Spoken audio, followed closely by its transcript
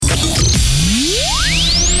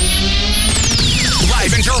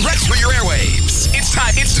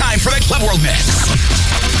It's time for the Club World Mix.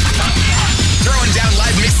 Throwing down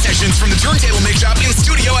live mix sessions from the Turntable Mix Shop in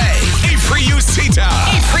Studio A. Afreusita.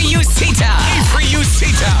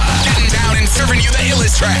 Getting down and serving you the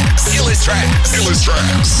illest tracks.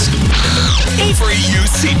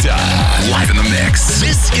 Afreusita. Live in the mix.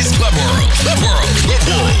 This is Club World.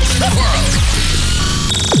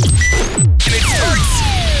 And it starts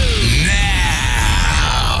now.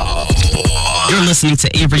 You're listening to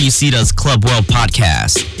Avery Usita's Club World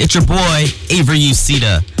Podcast. It's your boy, Avery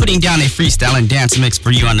Usita, putting down a freestyle and dance mix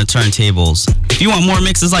for you on the turntables. If you want more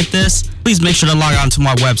mixes like this, please make sure to log on to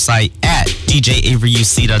my website at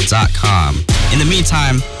djaveryusita.com. In the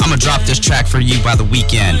meantime, I'm going to drop this track for you by The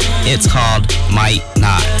Weeknd. It's called Might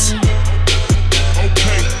Not.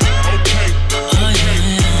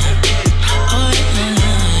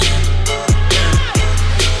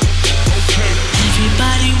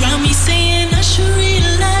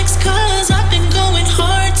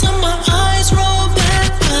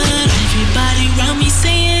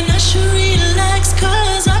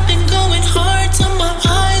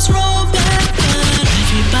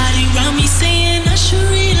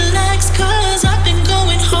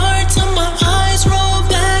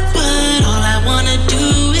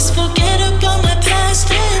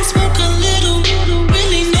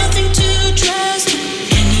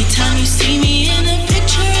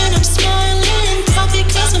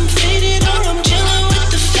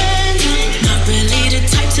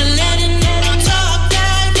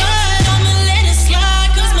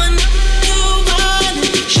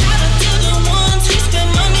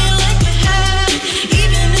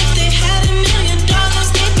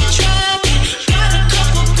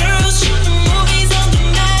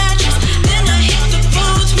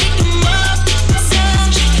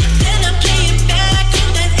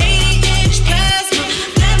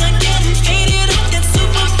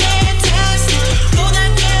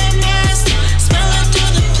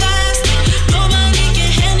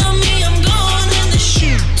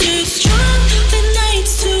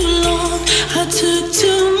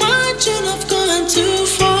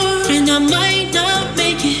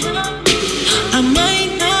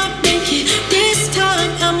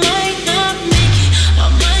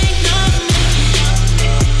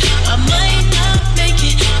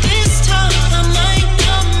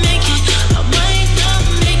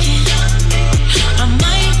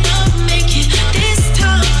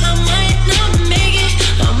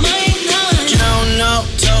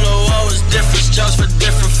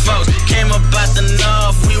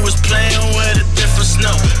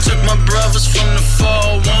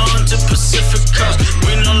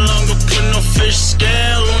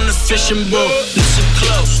 Listen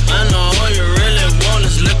close, I know all you really want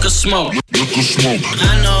is liquor smoke. I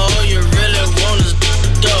know all you really want is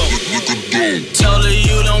dope. Told her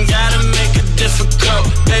you don't gotta make it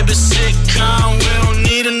difficult. Baby, sit calm, we don't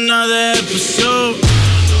need another episode.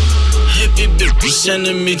 Hippie bitch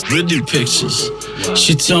sending me pretty pictures.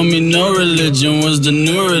 She told me no religion was the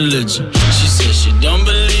new religion. She said she don't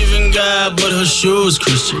believe in God, but her shoes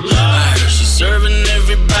Christian. I heard she serving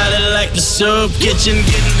everybody like the soup kitchen,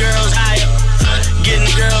 getting girls higher, getting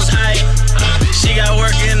girls higher. She got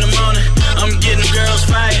work in the morning, I'm getting girls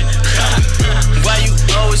fired. Why you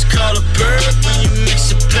always call a bird when you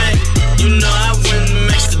mix your pain? You know I wouldn't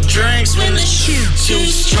mix the drinks when the shit too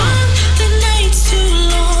strong. The night's too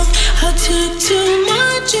long, I took too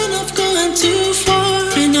much and I've gone too far.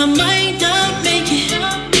 And I might not make it,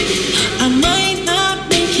 I might not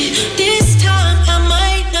make it. This time I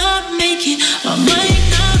might not make it, I might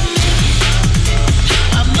not make it,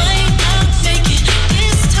 I might not make it.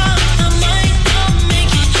 This time I might not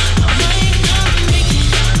make it,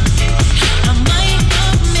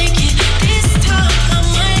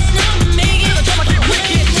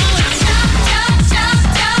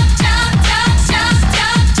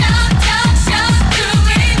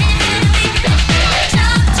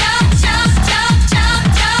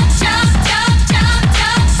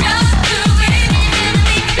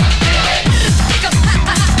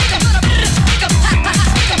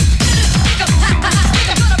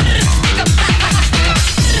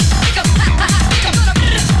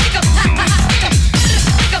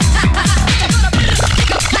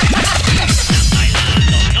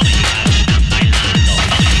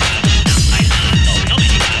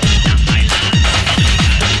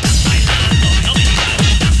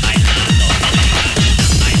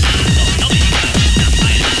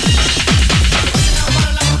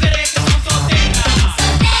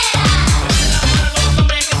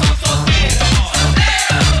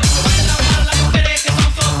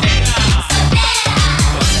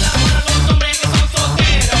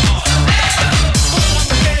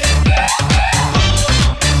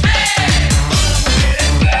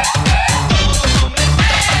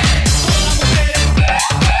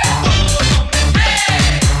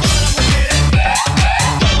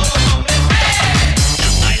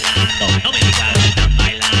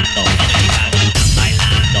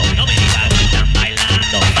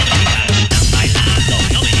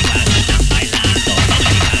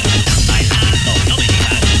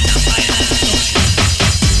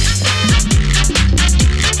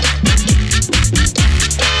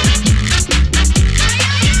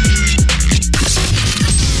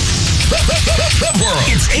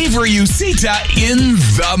 Yusita in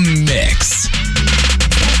the mix.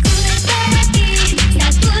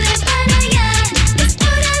 Sakura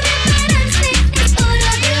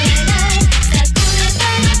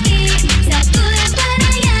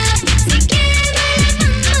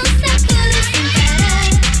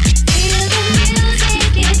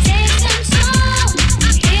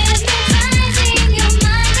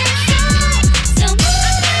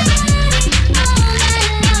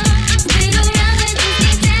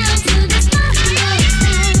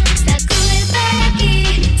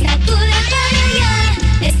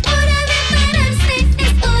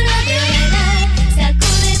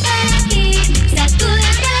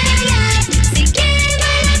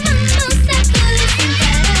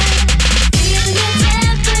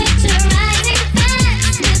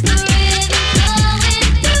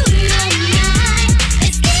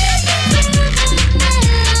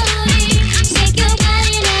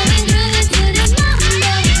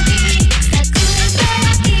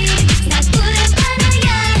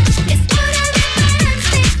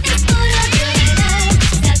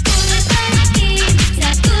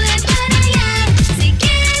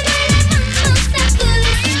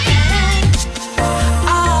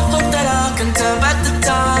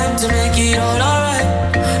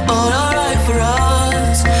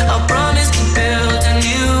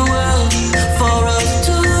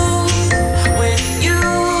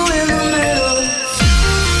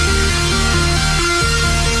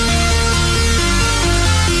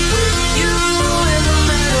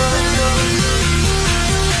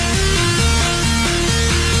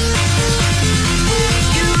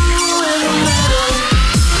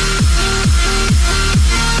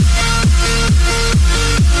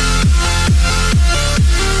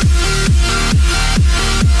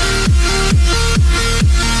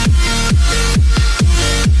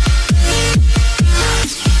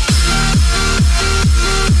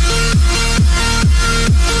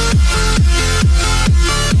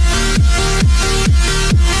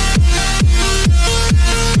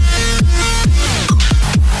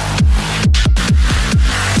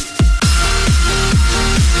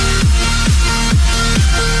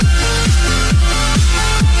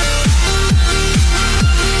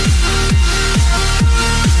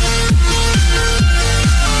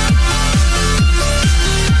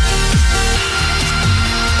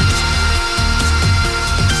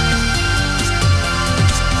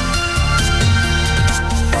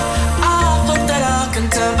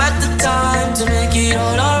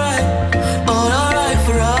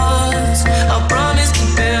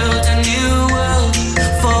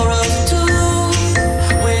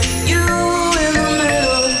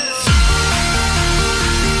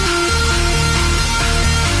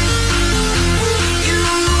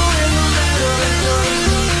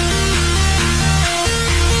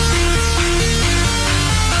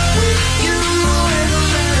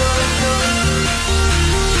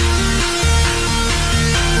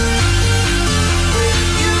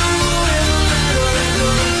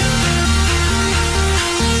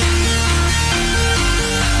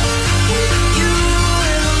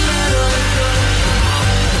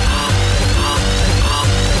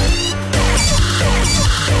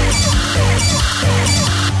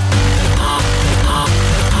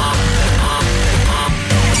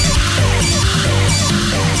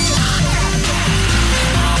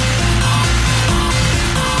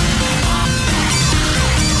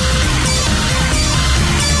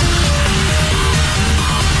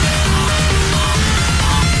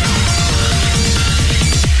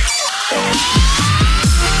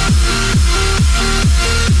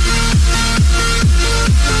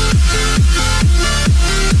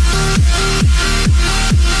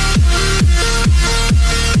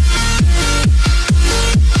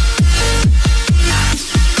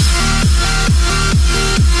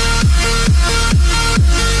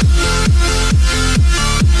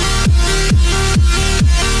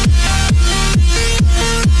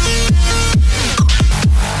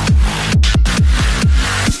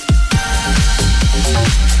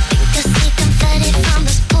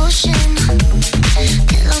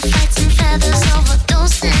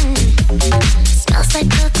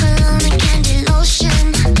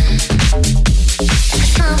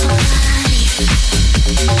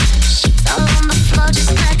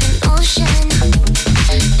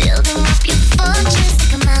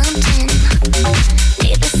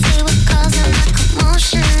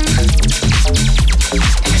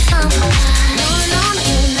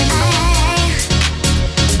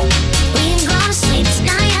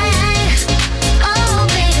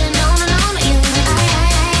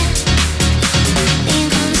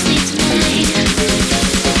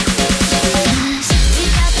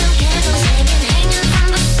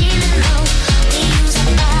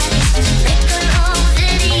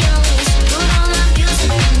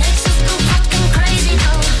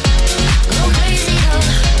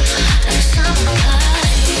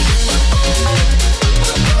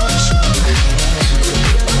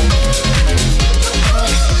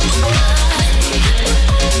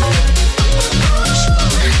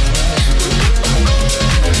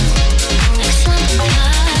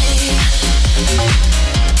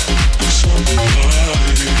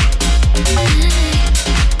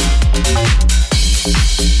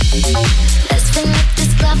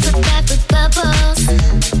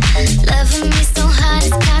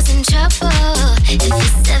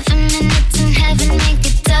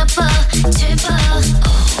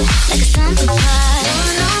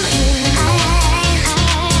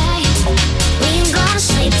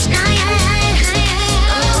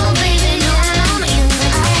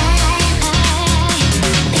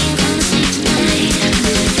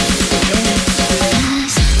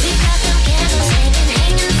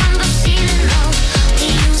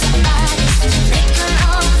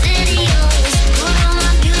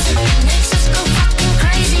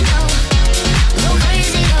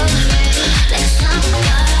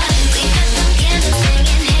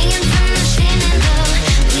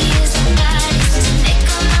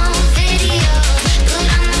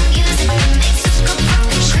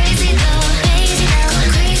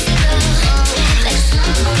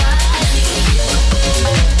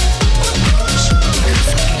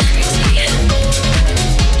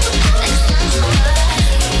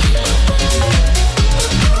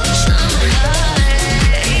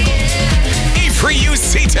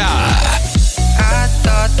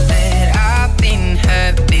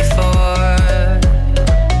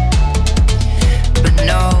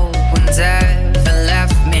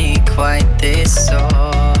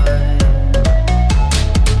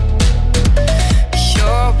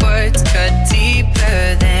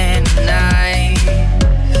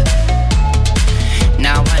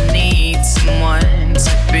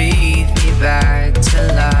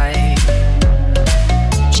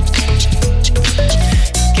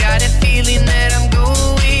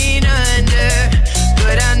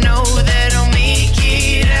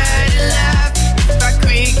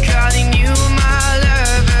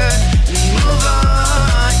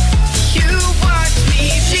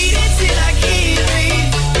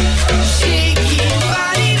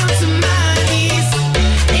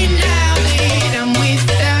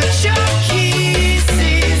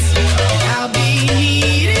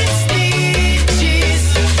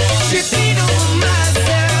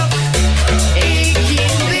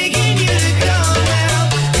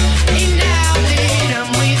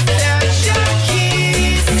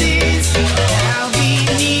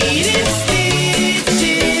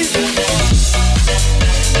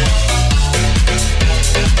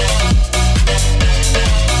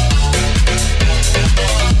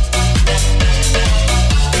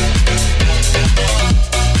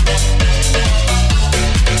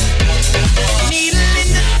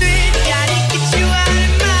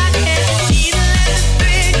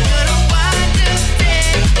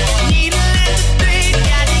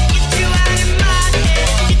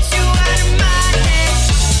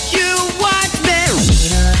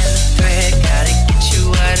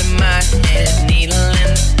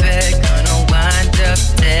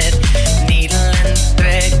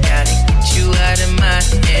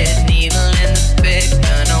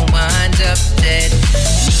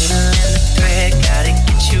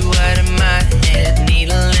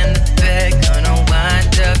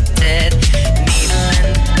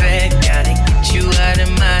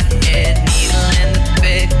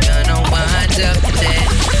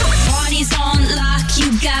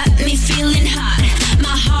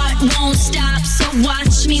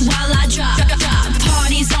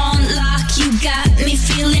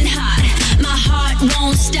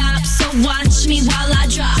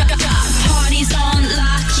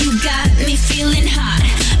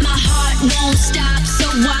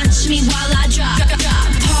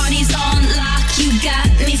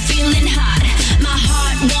feeling hot. My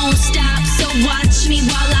heart won't stop, so watch me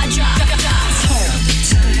while I drop.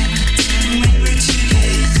 When we're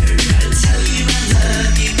together, I tell you I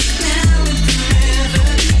love you now and forever.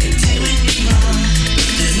 You're doing me wrong,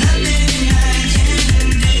 there's nothing I can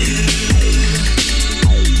do.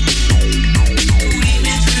 We've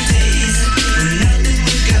been through days when nothing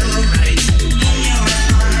would go right. In your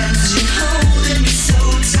arms, you're holding me so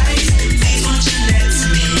tight. Please won't you let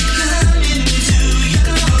me come into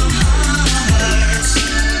your heart?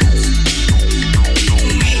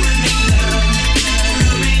 We would make love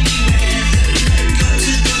through rainy weather, go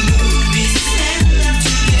to the movies, stand up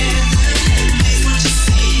together. Please won't you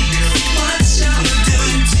see, girl, what you're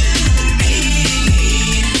doing to me?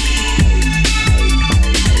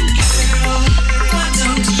 Girl, why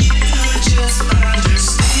don't you just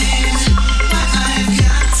understand why I've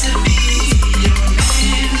got to be your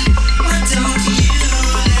man? Why don't you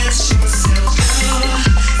let yourself go?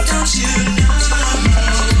 Don't you know?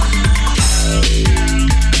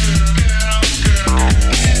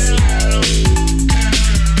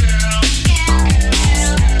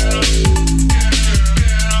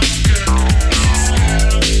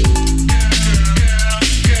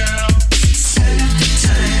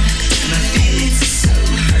 My feelings are so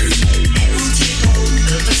hurt. It won't take both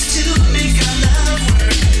of us to make our love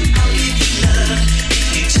work. I'll give you love if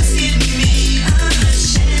you just give me a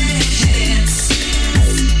chance.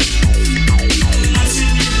 Once in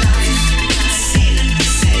your life, I see that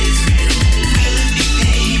this is real. Will it be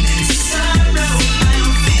pain and sorrow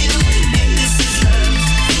I'll feel? If this is love,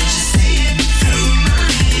 won't you see it through my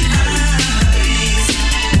eyes?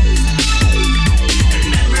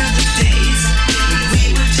 Remember the days when we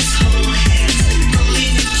would just hold hands,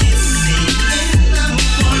 holding and kissing in the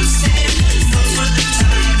warm sand. Those were the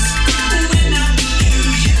times when I knew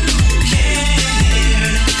you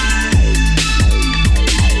cared.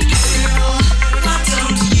 Girl, why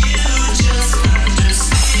don't you just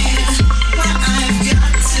understand why I've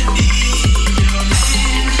got to be your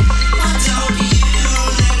man? Why don't you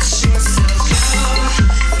let yourself go?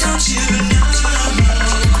 Don't you know?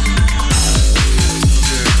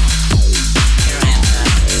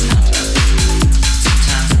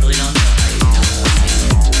 Sometimes I really don't know how you feel,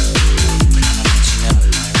 but I'ma let you know how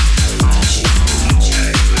I feel.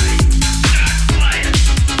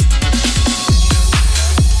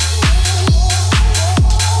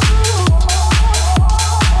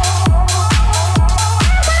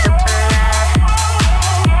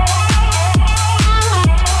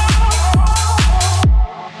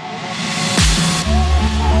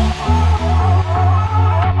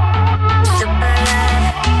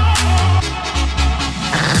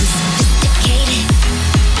 I'm sophisticated,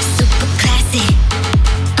 super classy.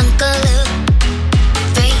 Uncle Luke,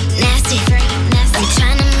 very nasty. I'm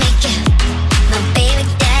trying to make you my baby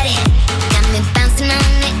daddy. Got me bouncing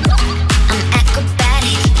on it. I'm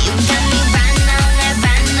acrobatic. You got me riding on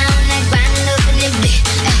that, grinding up in it, bit.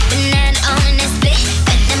 Up and down on that split.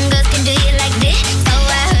 Bet them girls can do you like this. So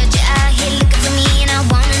I heard you out here looking for me, and I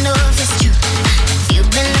wanna know if it's true. You've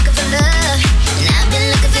been looking for love, and I've been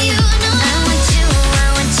looking for you. I want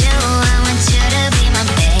you to be my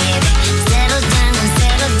baby. Settle down,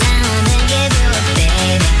 then give you a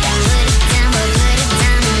baby. Put it down,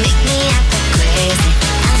 and make me out go crazy.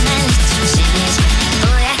 I might let you change,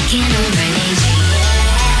 boy, I can't arrange it.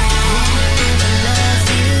 Never love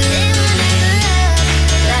you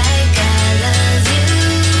like I love you,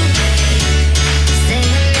 babe. Say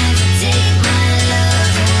you'll never take my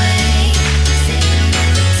love away. Say you'll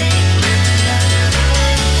never take my love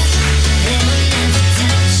away. They will never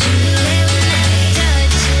touch you. They will never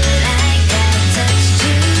touch you like I touched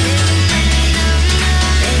you.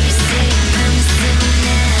 Baby, say you promise it will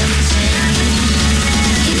never change.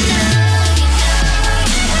 You know.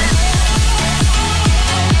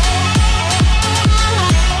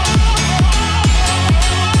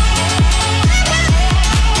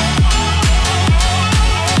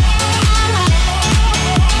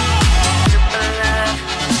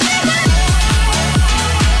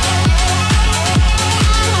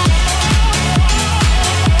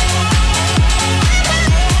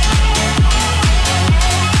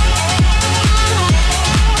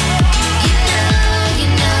 You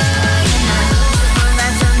know. Born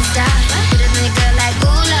right from the start. Put it on your girl like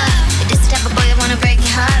ooh, love. This the type of boy I wanna break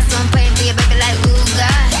your heart, so I'm praying for your baby like ooh,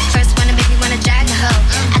 God. First wanna make me wanna drag a hoe.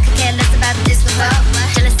 I could care less about this before.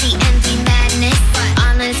 Jealousy, envy, madness.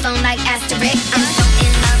 All on his phone like asterisk. I'm so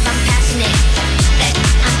in love, I'm passionate.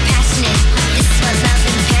 I'm passionate. This is what love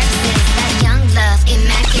in Paris is. That young love,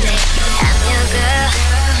 immaculate. I'm your girl,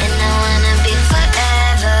 and I wanna be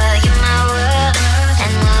forever. You're my world,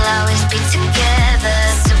 and we'll always be together.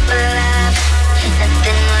 So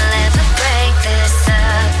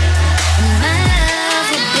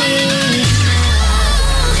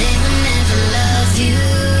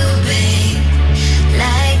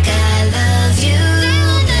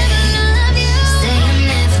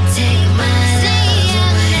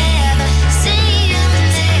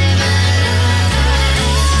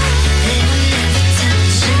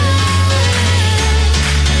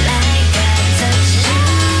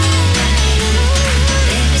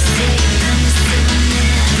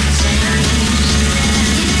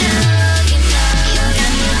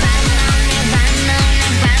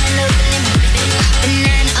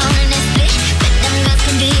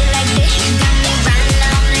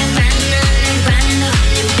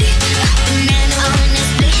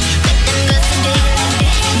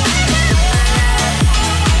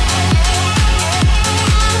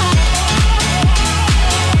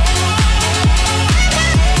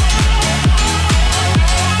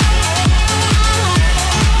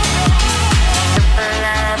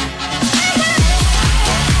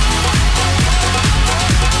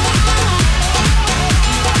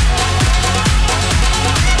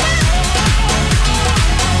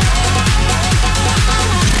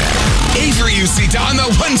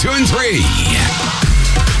 1, 2, and 3.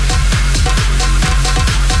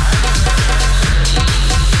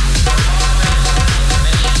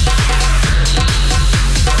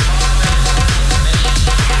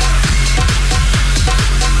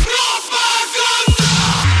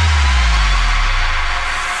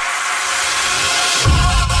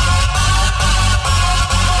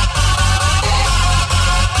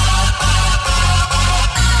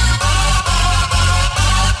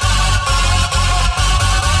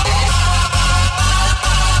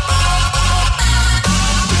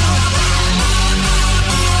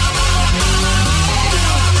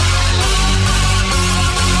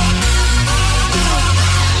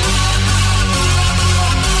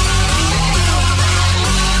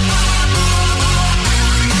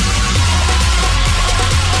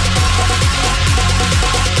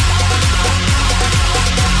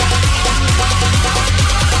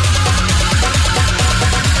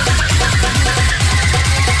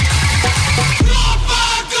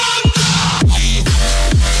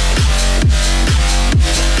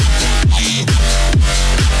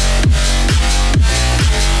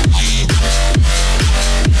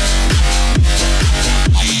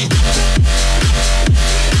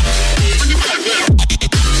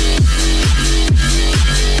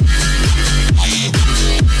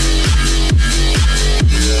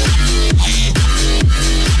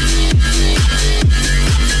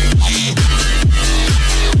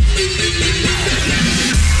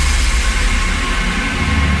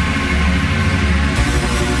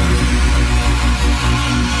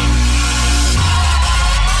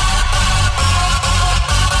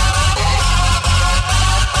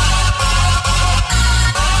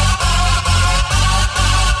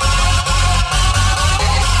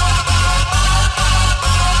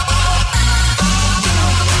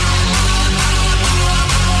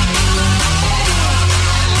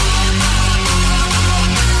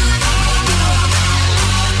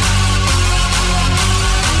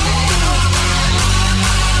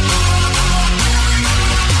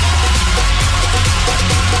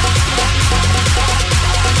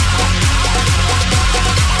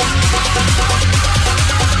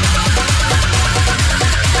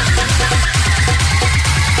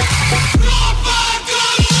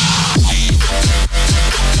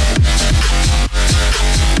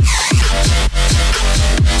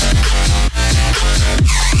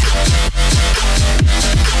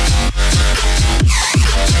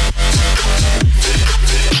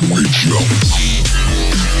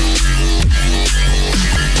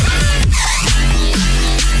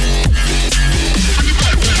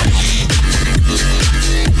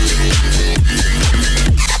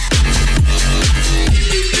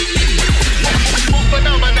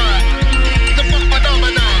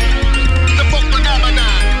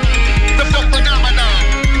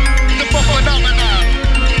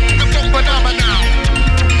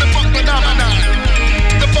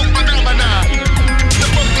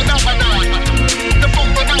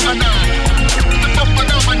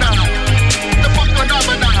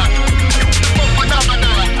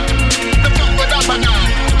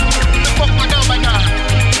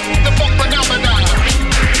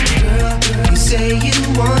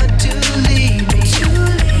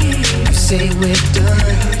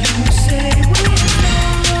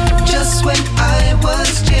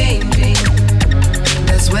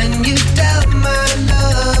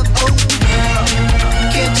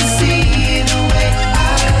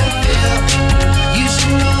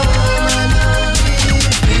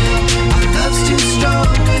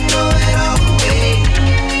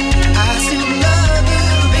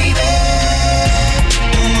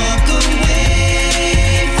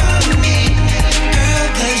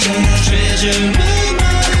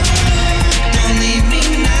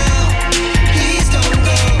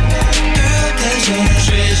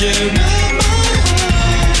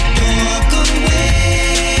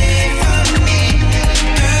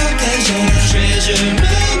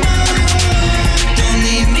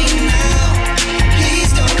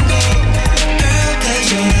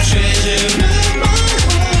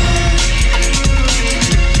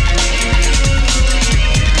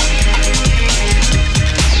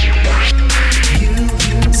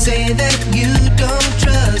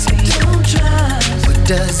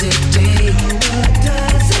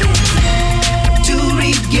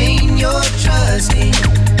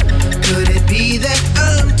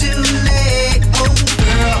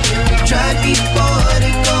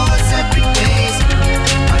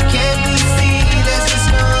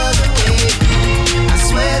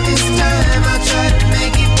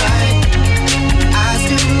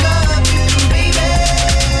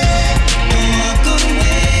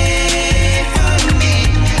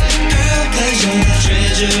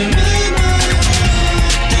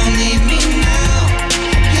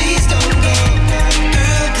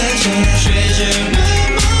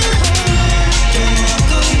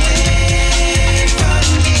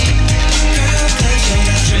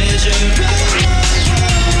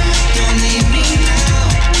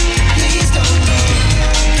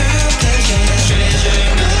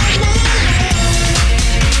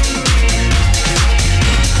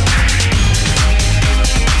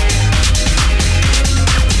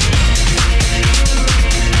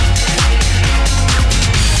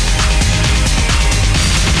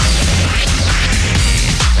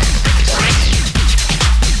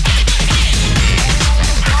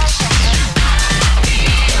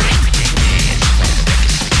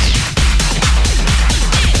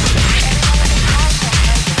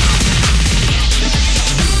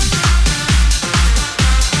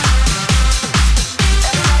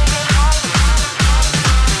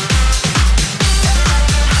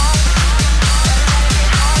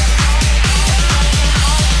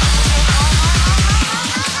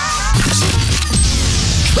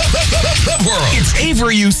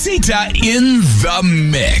 Avery Usita in the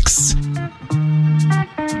mix.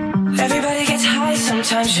 Everybody gets high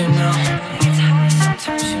sometimes, you know.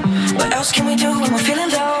 What else can we do when we're feeling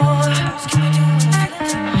low?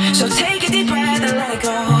 So take a deep breath and let it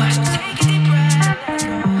go.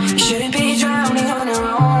 You shouldn't be drowning on your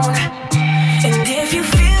own. And if you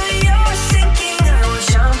feel you're sinking, I will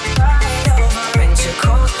jump right over into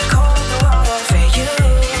cold, cold water for you.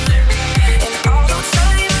 And although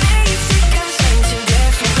time may take us into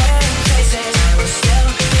different places, I will still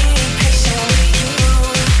be patient with you.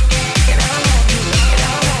 And I won't be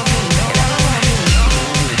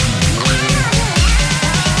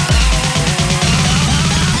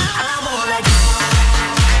I won't let go.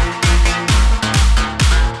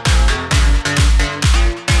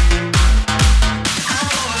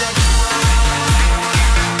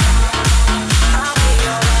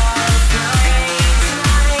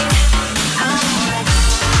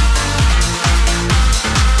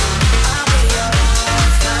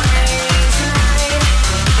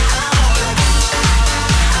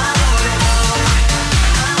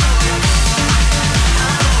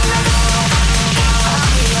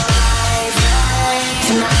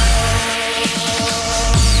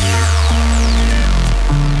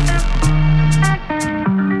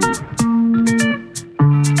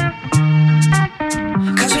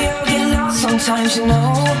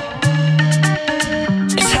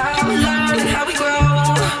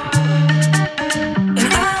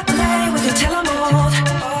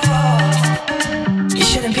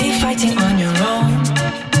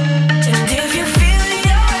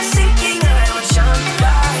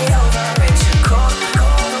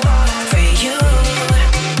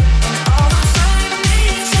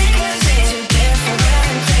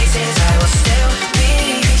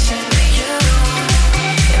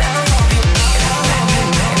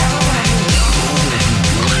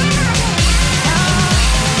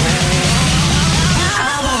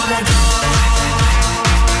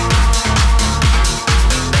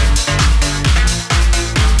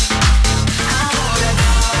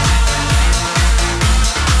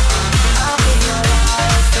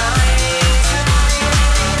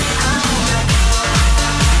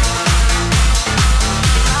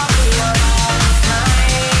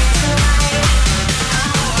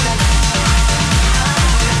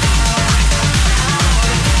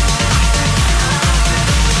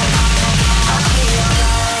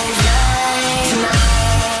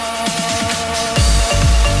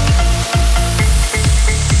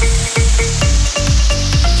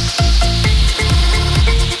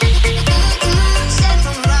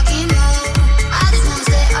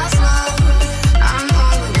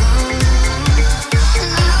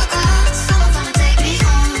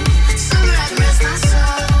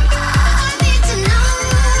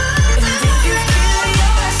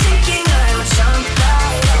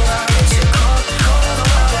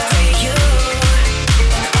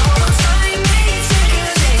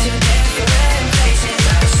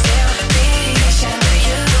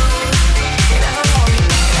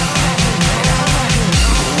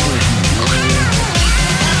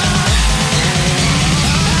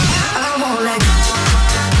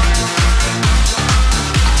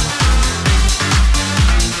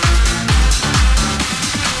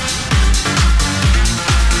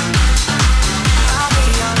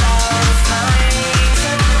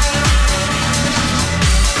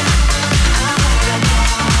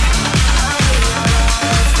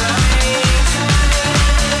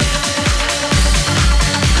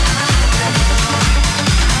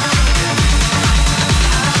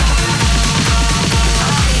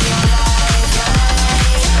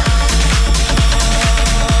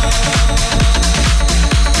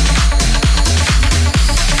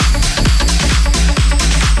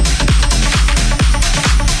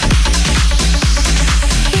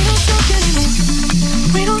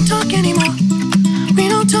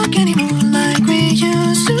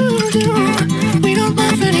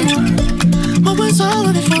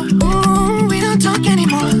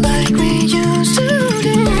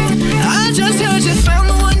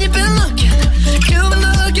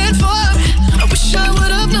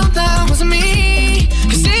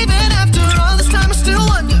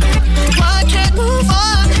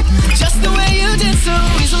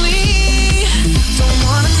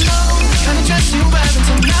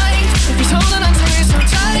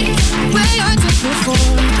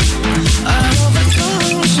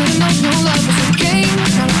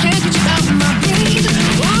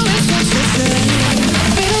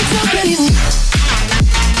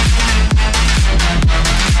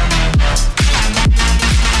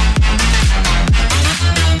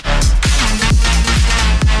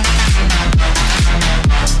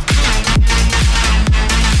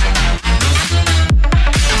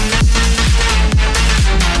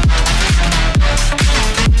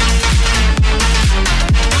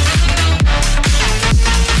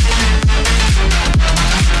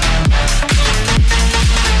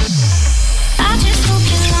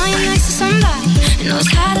 knows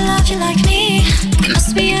how to love you like me. It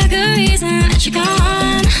must be a good reason that you're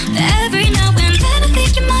gone. Every now and then I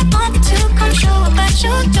think you might want me to come show up at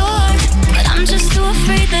your door, but I'm just too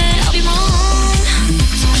afraid that I'll be wrong.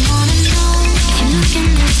 So I wanna know if you're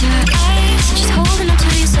looking into her eyes, she's holding on to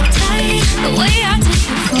you so tight. The way I take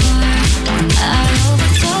you for I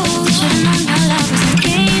overdose. Should've known your love was a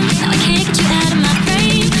game. Now I can't get you out of my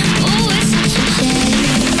brain. Oh, it's such a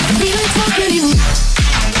shame. We were talking you.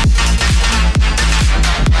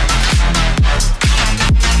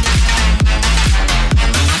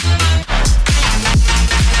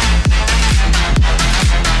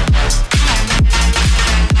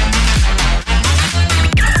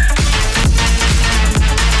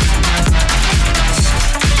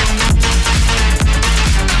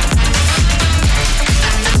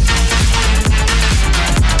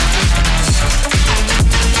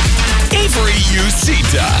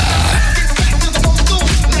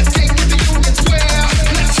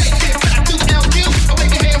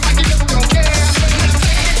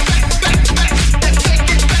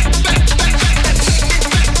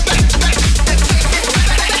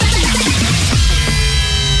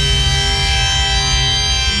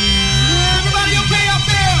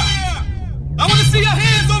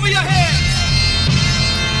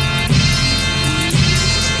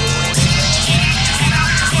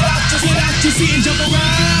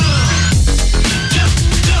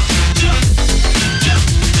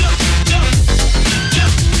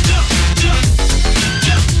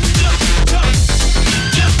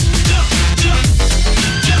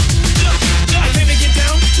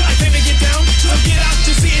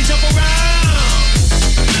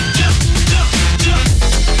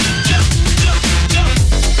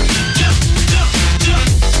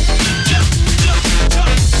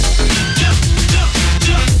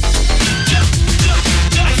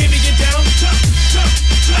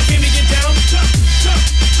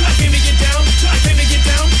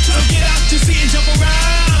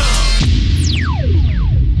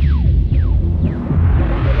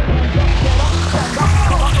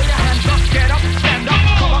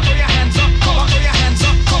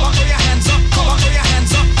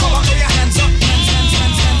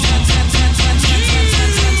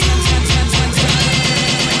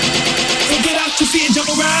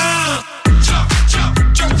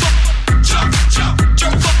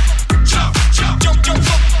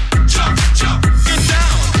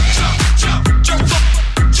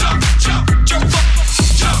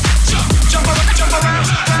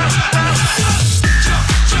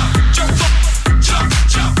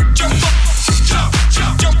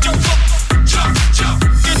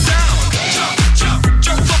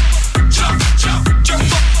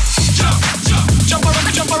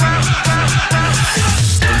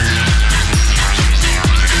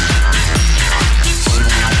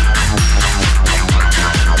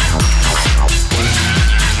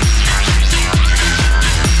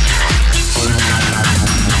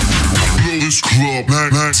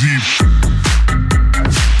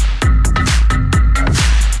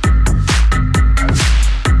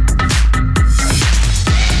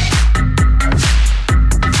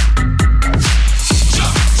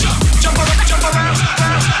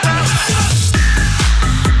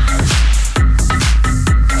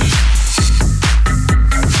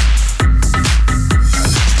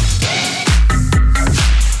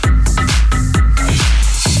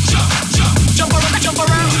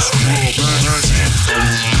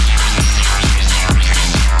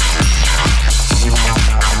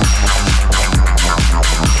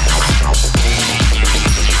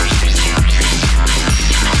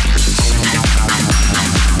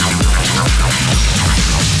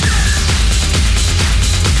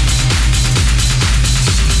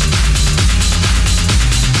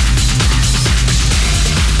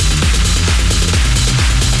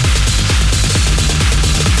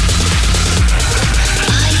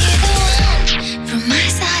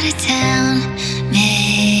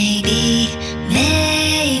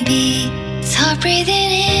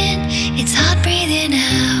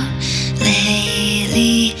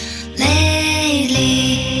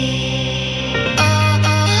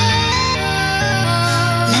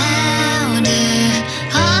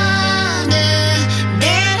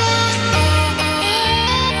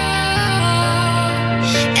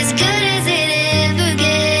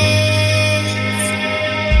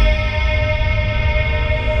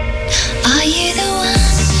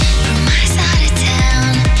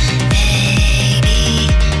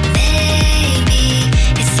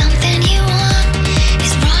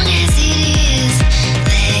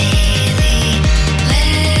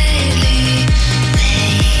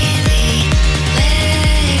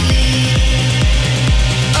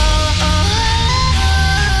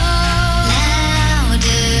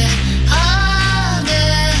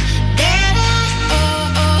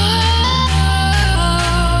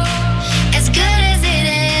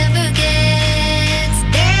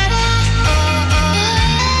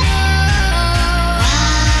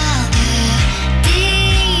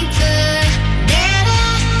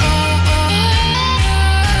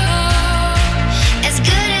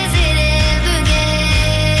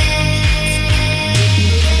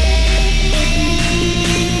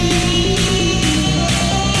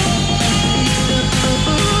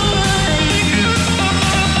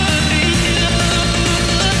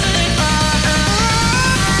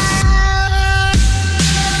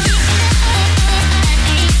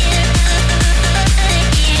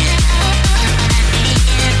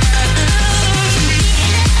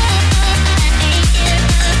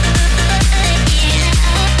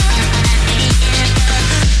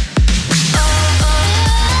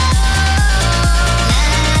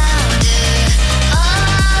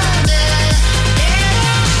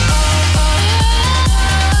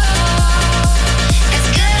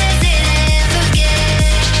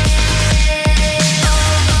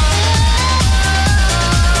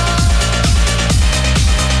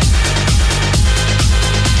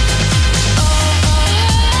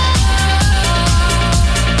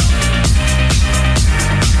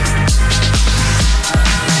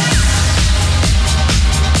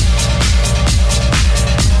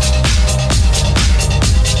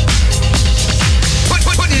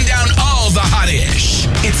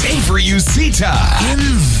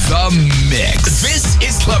 the mix. This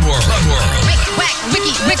is Club World. Club World. Rick, whack,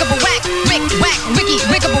 Ricky, rickable whack. Rick, whack, Ricky,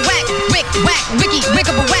 rickable whack. Rick, whack, Ricky,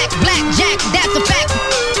 rickable whack. Blackjack, that's a fact.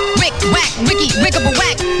 Rick, whack, Ricky, rickable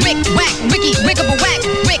whack. Rick, whack, Ricky, rickable whack.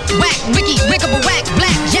 Rick, whack, Ricky, rickable whack.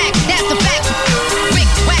 Blackjack, that's a fact.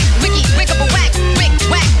 Rick, whack, Ricky, rickable whack. Rick,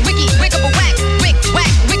 whack, Ricky, rickable whack. Rick,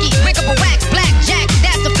 whack, Ricky, rickable whack. Blackjack,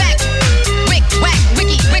 that's a fact. Rick, whack,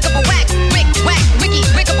 Ricky, rickable whack. Rick, whack, Ricky,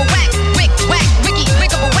 rickable whack. Rick, whack, Ricky,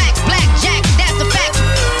 rickable whack. Blackjack.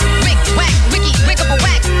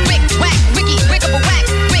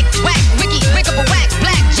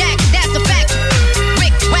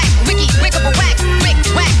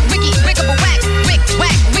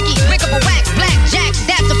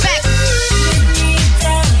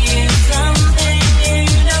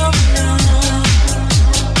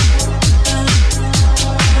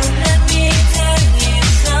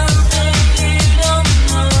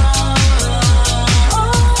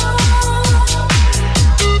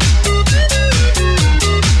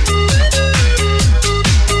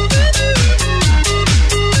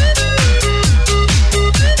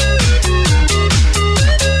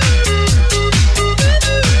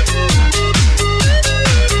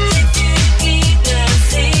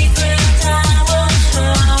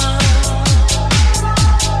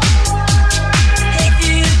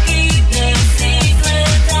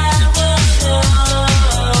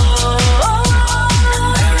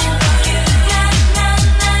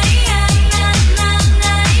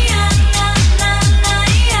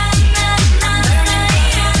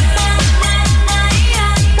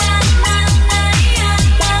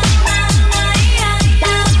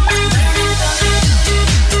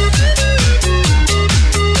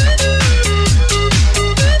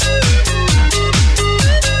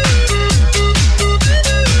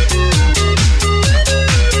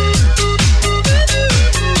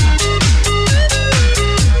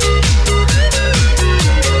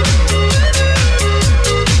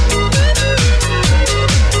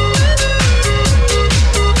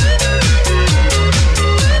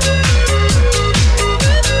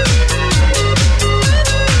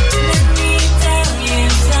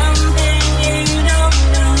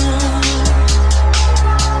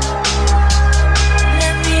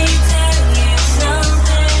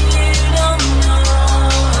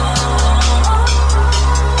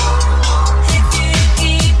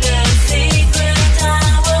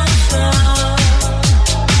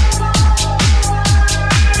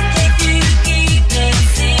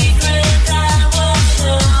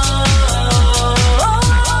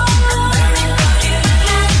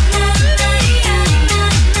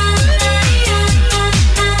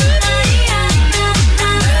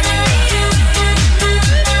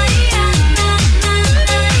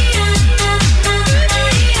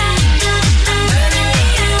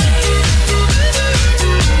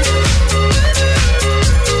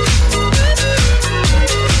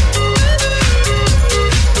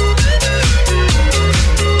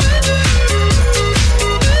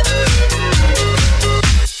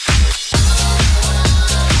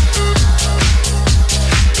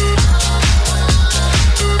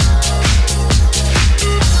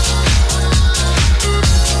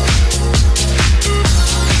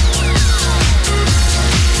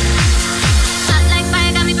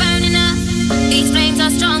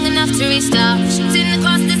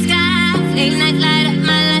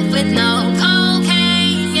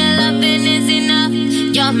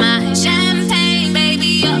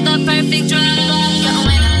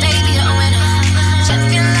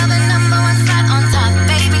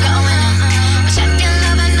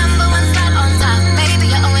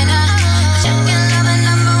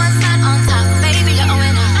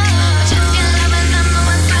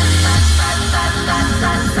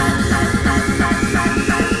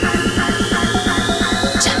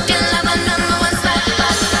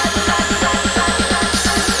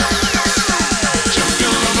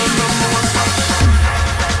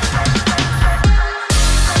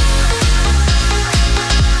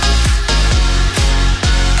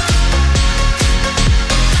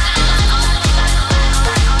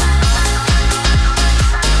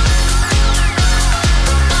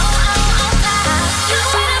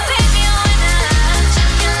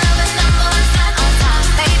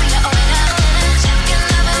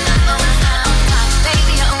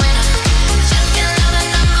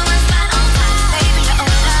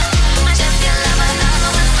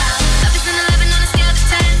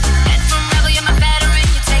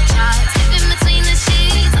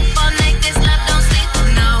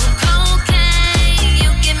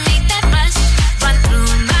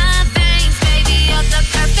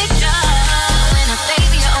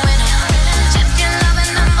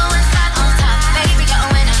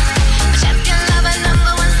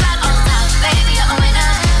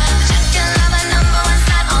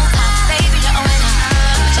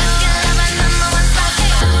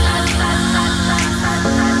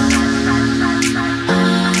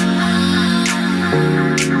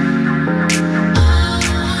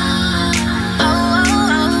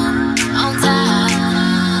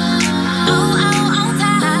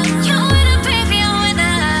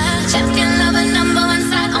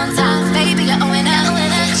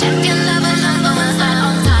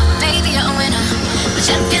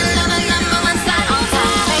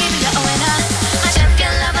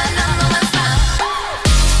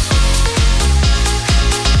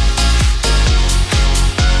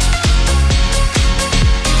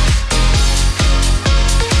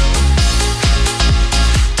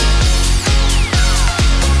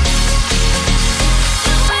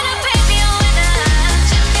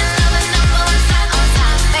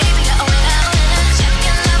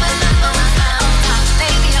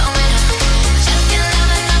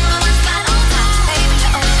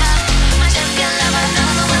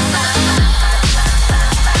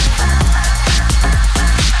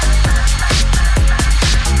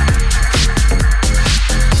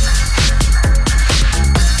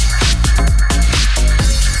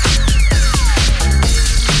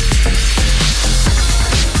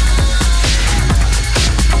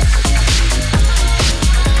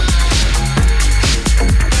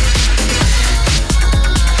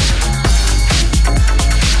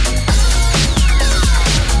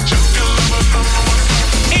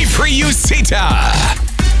 Sita.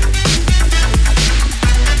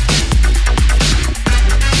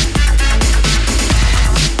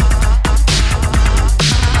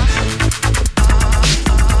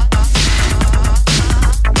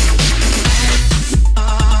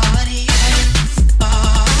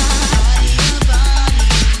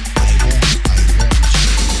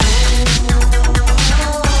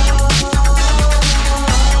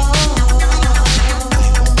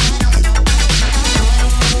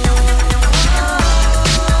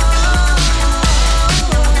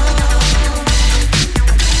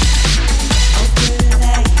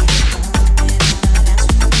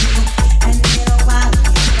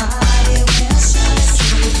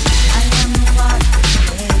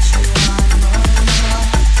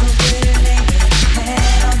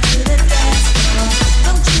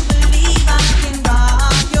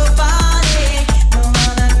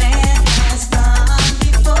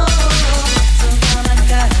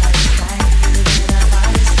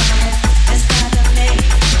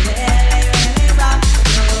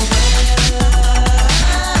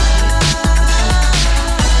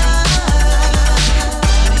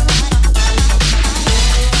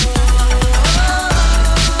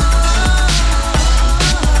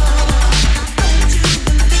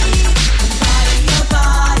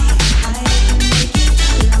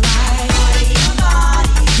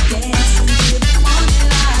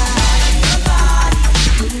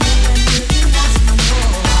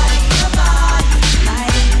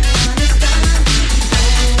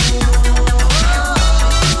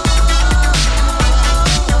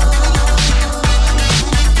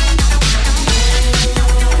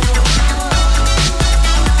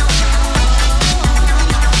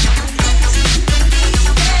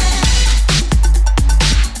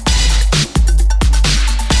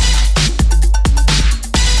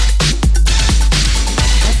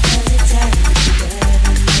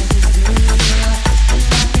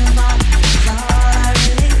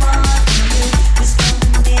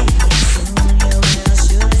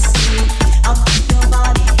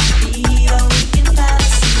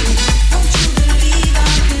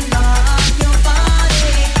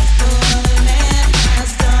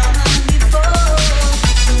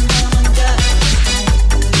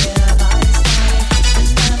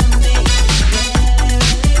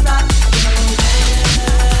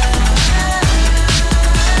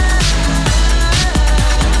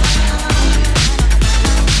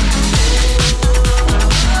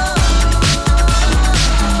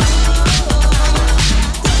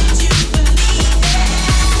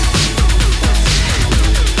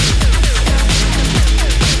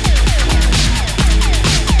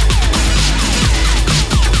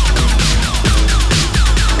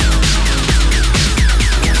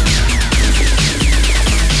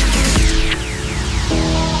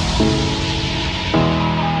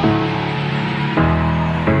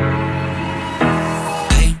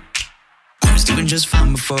 Just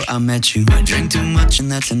fine before I met you. I drink too much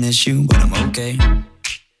and that's an issue, but I'm okay.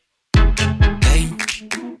 Hey,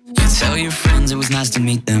 you tell your friends it was nice to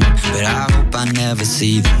meet them, but I hope I never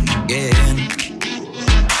see them again.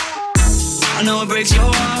 I know it breaks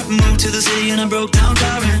your heart. Moved to the city and I broke down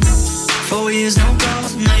crying. 4 years, no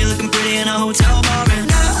calls. Now you're looking pretty in a hotel bar,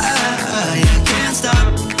 and I can't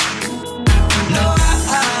stop. No,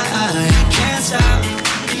 I can't stop.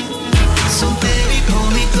 So baby, pull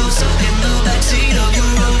me closer in the backseat of your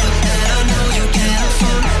Rover that I know you can't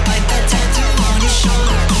afford. Like that tattoo on your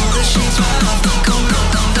shoulder, pull the sheets right off the corner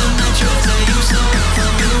of the mattress that you stole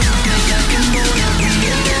from your roommate. I can move it, we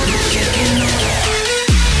ain't never getting older.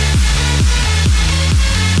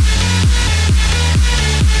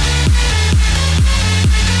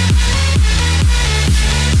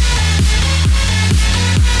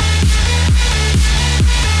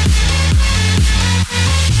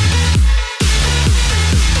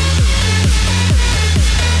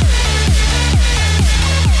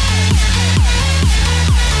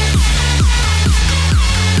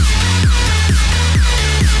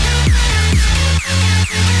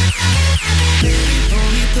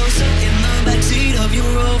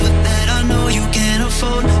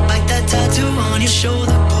 Like that tattoo on your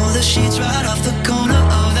shoulder, pull the sheets right off the corner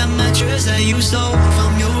of that mattress that you stole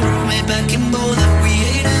from your roommate back in Boulder. We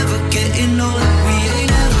ain't ever getting older. We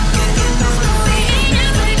ain't ever getting older. We ain't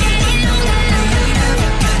ever getting older. We ain't ever getting older. We ain't ever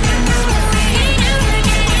getting older. We ain't ever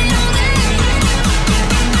getting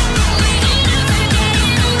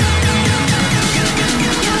older.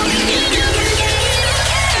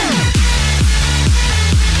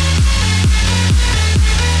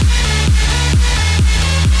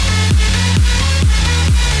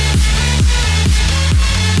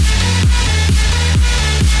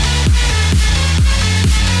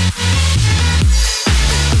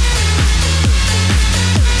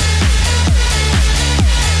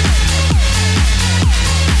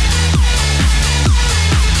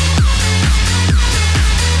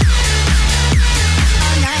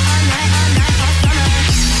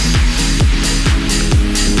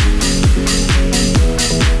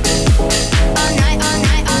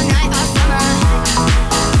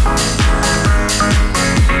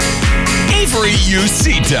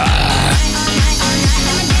 Usita.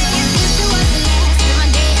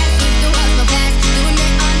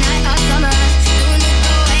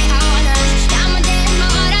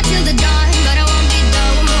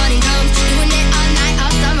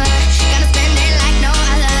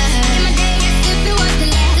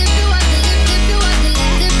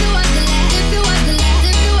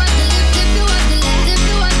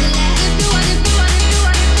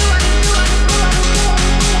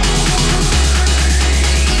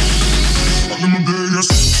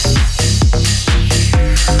 Yes.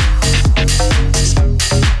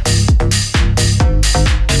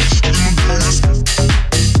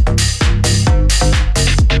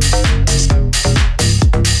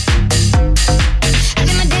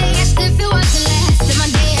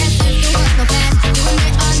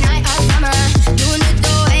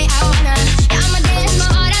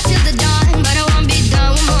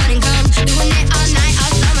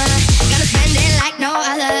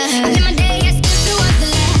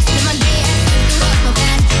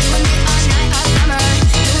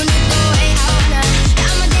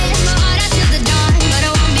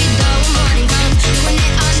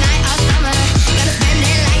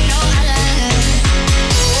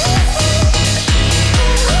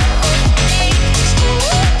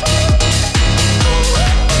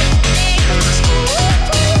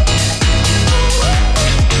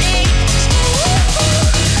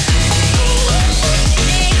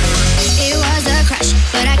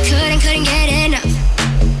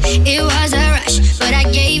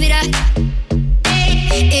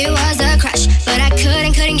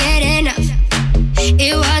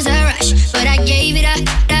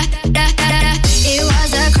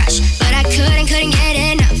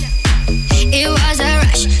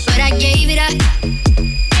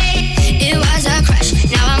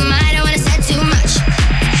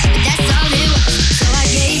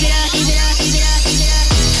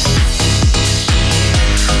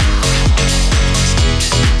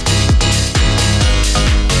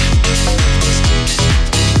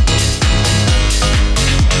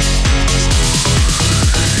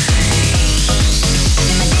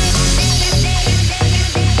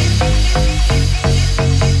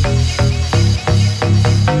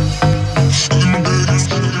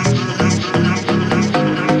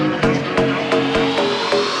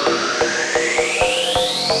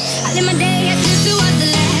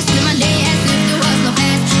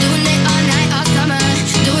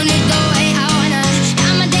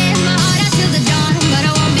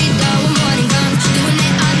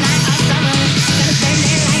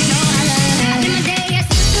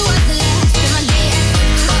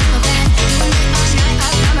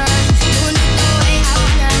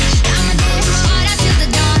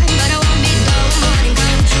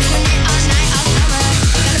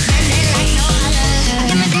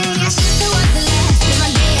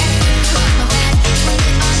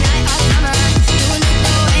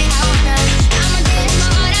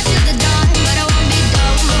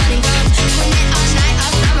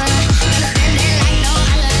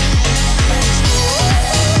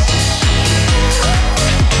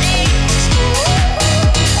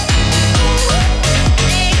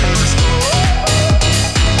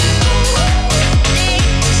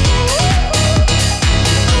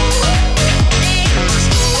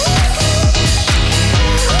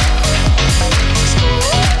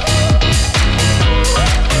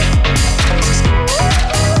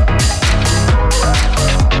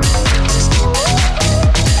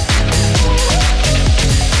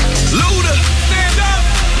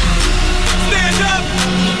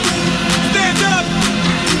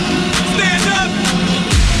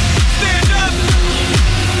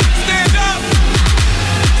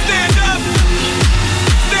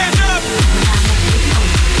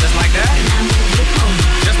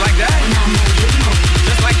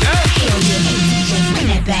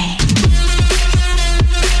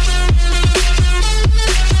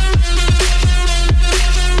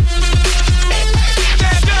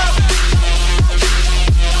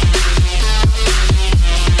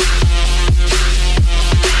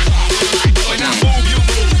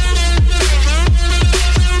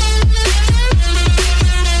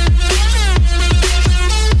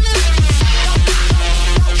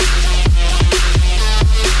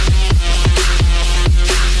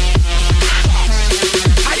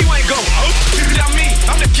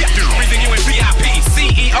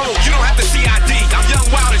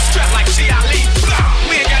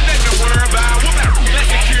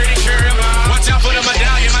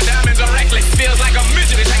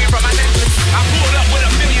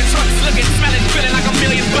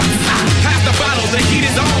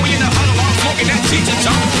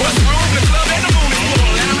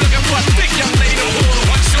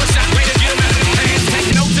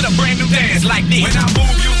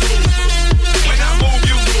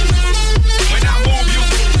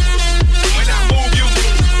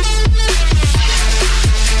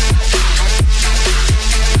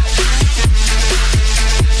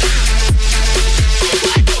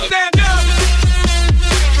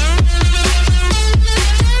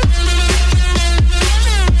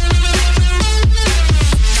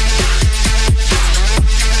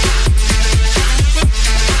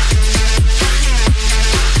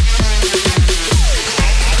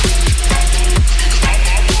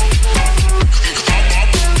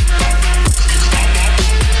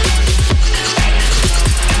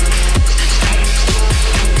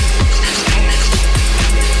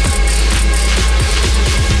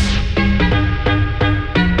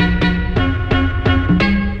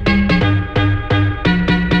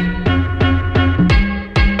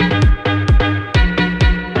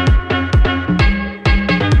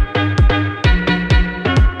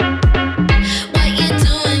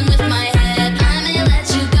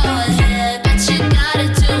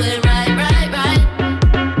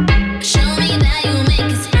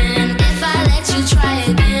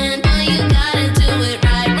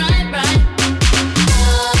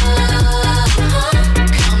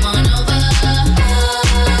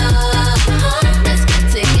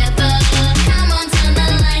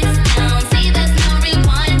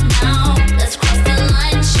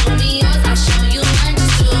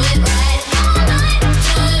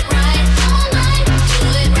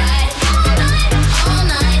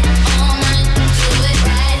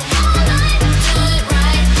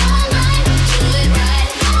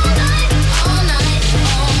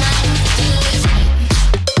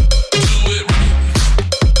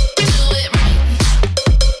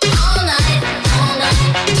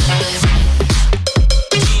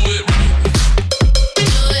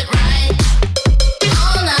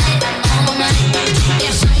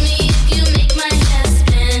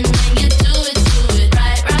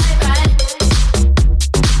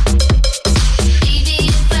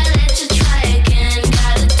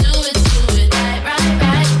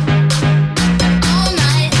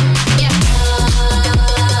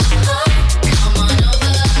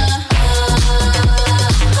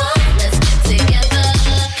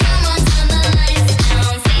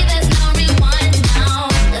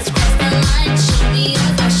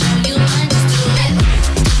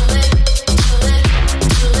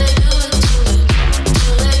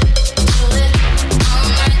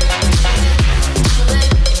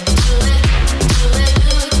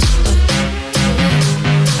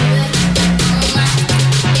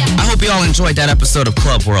 hope you all enjoyed that episode of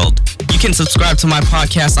Club World. You can subscribe to my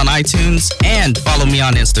podcast on iTunes and follow me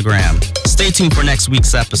on Instagram. Stay tuned for next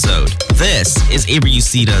week's episode. This is Avery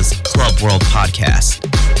Ucita's Club World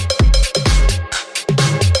Podcast.